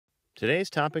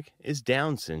Today's topic is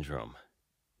Down syndrome.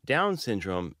 Down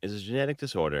syndrome is a genetic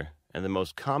disorder and the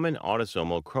most common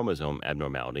autosomal chromosome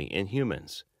abnormality in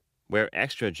humans, where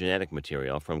extra genetic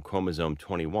material from chromosome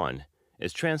 21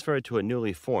 is transferred to a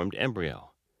newly formed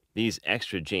embryo. These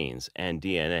extra genes and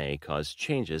DNA cause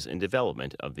changes in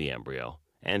development of the embryo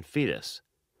and fetus,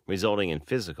 resulting in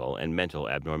physical and mental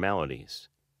abnormalities.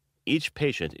 Each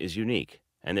patient is unique,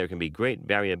 and there can be great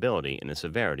variability in the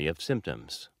severity of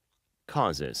symptoms.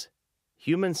 Causes: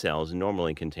 human cells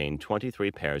normally contain 23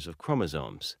 pairs of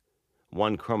chromosomes.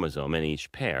 One chromosome in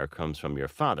each pair comes from your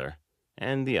father,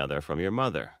 and the other from your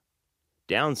mother.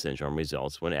 Down syndrome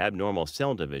results when abnormal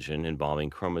cell division involving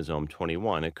chromosome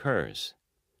 21 occurs.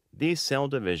 These cell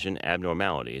division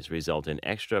abnormalities result in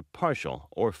extra partial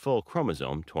or full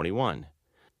chromosome 21.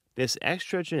 This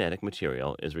extra genetic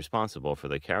material is responsible for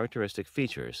the characteristic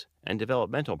features and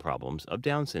developmental problems of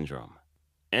Down syndrome.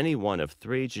 Any one of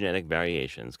 3 genetic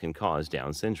variations can cause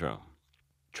Down syndrome.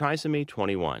 Trisomy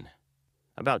 21.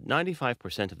 About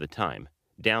 95% of the time,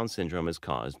 Down syndrome is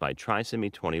caused by trisomy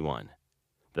 21.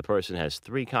 The person has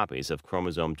 3 copies of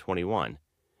chromosome 21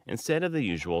 instead of the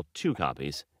usual 2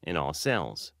 copies in all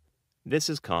cells. This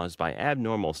is caused by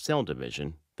abnormal cell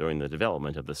division during the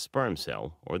development of the sperm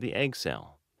cell or the egg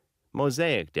cell.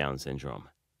 Mosaic Down syndrome.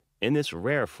 In this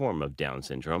rare form of Down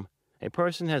syndrome, a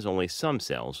person has only some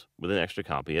cells with an extra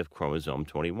copy of chromosome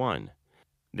 21.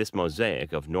 This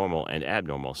mosaic of normal and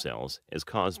abnormal cells is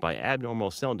caused by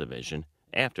abnormal cell division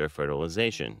after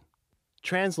fertilization.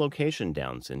 Translocation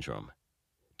Down syndrome.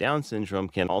 Down syndrome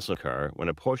can also occur when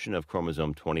a portion of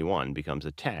chromosome 21 becomes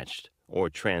attached or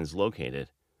translocated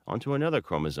onto another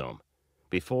chromosome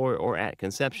before or at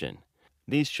conception.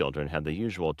 These children have the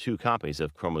usual 2 copies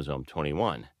of chromosome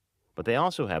 21, but they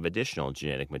also have additional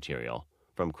genetic material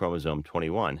from chromosome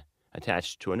 21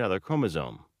 attached to another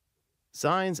chromosome.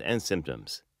 Signs and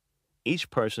symptoms. Each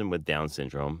person with Down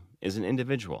syndrome is an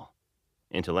individual.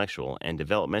 Intellectual and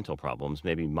developmental problems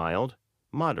may be mild,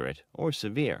 moderate, or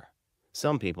severe.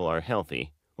 Some people are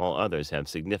healthy, while others have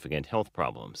significant health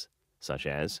problems, such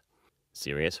as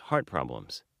serious heart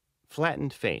problems,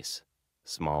 flattened face,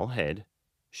 small head,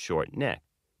 short neck,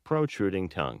 protruding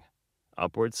tongue,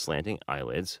 upward slanting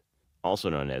eyelids, also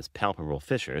known as palpebral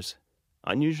fissures,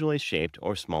 unusually shaped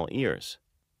or small ears,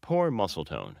 poor muscle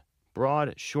tone,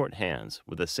 broad, short hands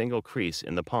with a single crease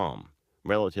in the palm,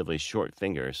 relatively short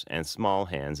fingers and small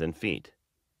hands and feet,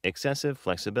 excessive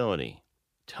flexibility,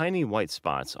 tiny white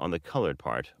spots on the colored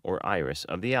part or iris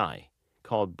of the eye,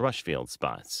 called Brushfield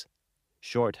spots,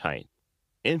 short height.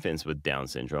 Infants with Down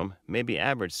syndrome may be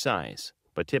average size,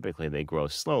 but typically they grow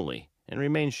slowly and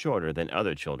remain shorter than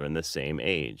other children the same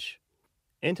age.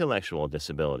 Intellectual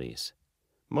disabilities.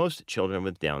 Most children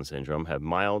with Down syndrome have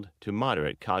mild to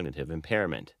moderate cognitive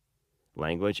impairment.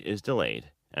 Language is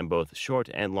delayed, and both short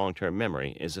and long-term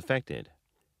memory is affected.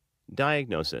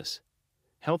 Diagnosis.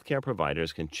 Healthcare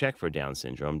providers can check for Down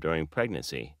syndrome during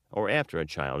pregnancy or after a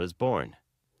child is born.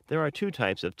 There are 2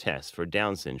 types of tests for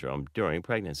Down syndrome during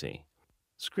pregnancy.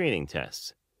 Screening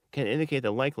tests can indicate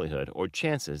the likelihood or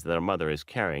chances that a mother is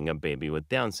carrying a baby with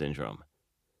Down syndrome.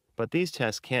 But these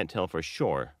tests can't tell for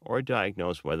sure or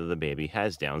diagnose whether the baby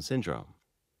has Down syndrome.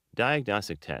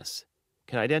 Diagnostic tests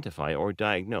can identify or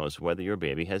diagnose whether your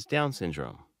baby has Down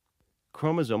syndrome.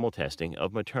 Chromosomal testing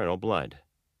of maternal blood.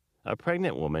 A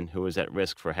pregnant woman who is at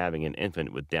risk for having an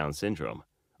infant with Down syndrome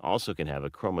also can have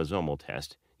a chromosomal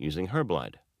test using her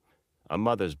blood. A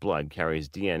mother's blood carries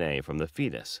DNA from the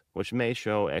fetus, which may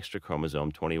show extra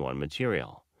chromosome 21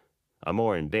 material. A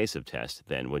more invasive test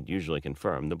then would usually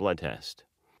confirm the blood test.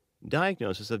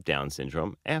 Diagnosis of Down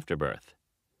syndrome after birth.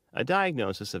 A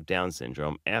diagnosis of Down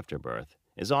syndrome after birth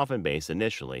is often based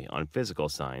initially on physical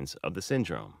signs of the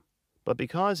syndrome. But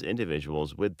because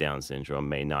individuals with Down syndrome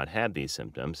may not have these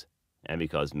symptoms, and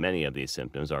because many of these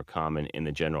symptoms are common in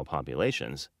the general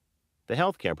populations, the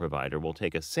healthcare provider will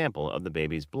take a sample of the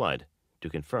baby's blood to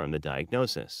confirm the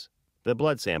diagnosis. The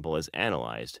blood sample is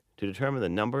analyzed to determine the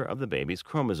number of the baby's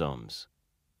chromosomes.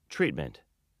 Treatment.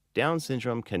 Down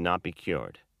syndrome cannot be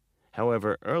cured.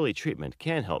 However, early treatment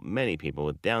can help many people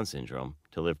with Down syndrome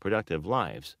to live productive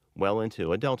lives well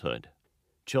into adulthood.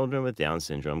 Children with Down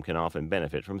syndrome can often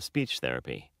benefit from speech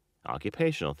therapy,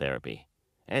 occupational therapy,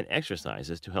 and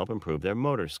exercises to help improve their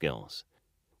motor skills.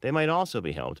 They might also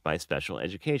be helped by special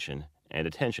education and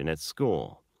attention at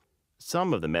school.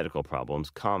 Some of the medical problems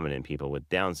common in people with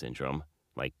Down syndrome,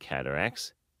 like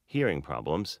cataracts, hearing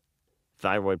problems,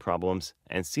 thyroid problems,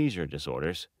 and seizure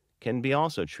disorders, can be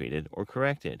also treated or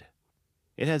corrected.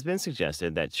 It has been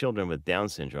suggested that children with Down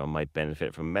syndrome might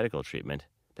benefit from medical treatment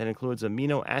that includes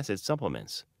amino acid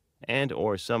supplements and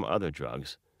or some other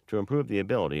drugs to improve the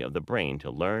ability of the brain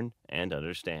to learn and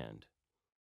understand.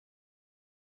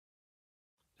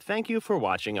 Thank you for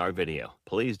watching our video.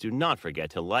 Please do not forget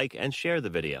to like and share the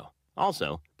video.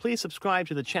 Also, please subscribe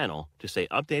to the channel to stay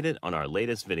updated on our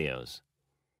latest videos.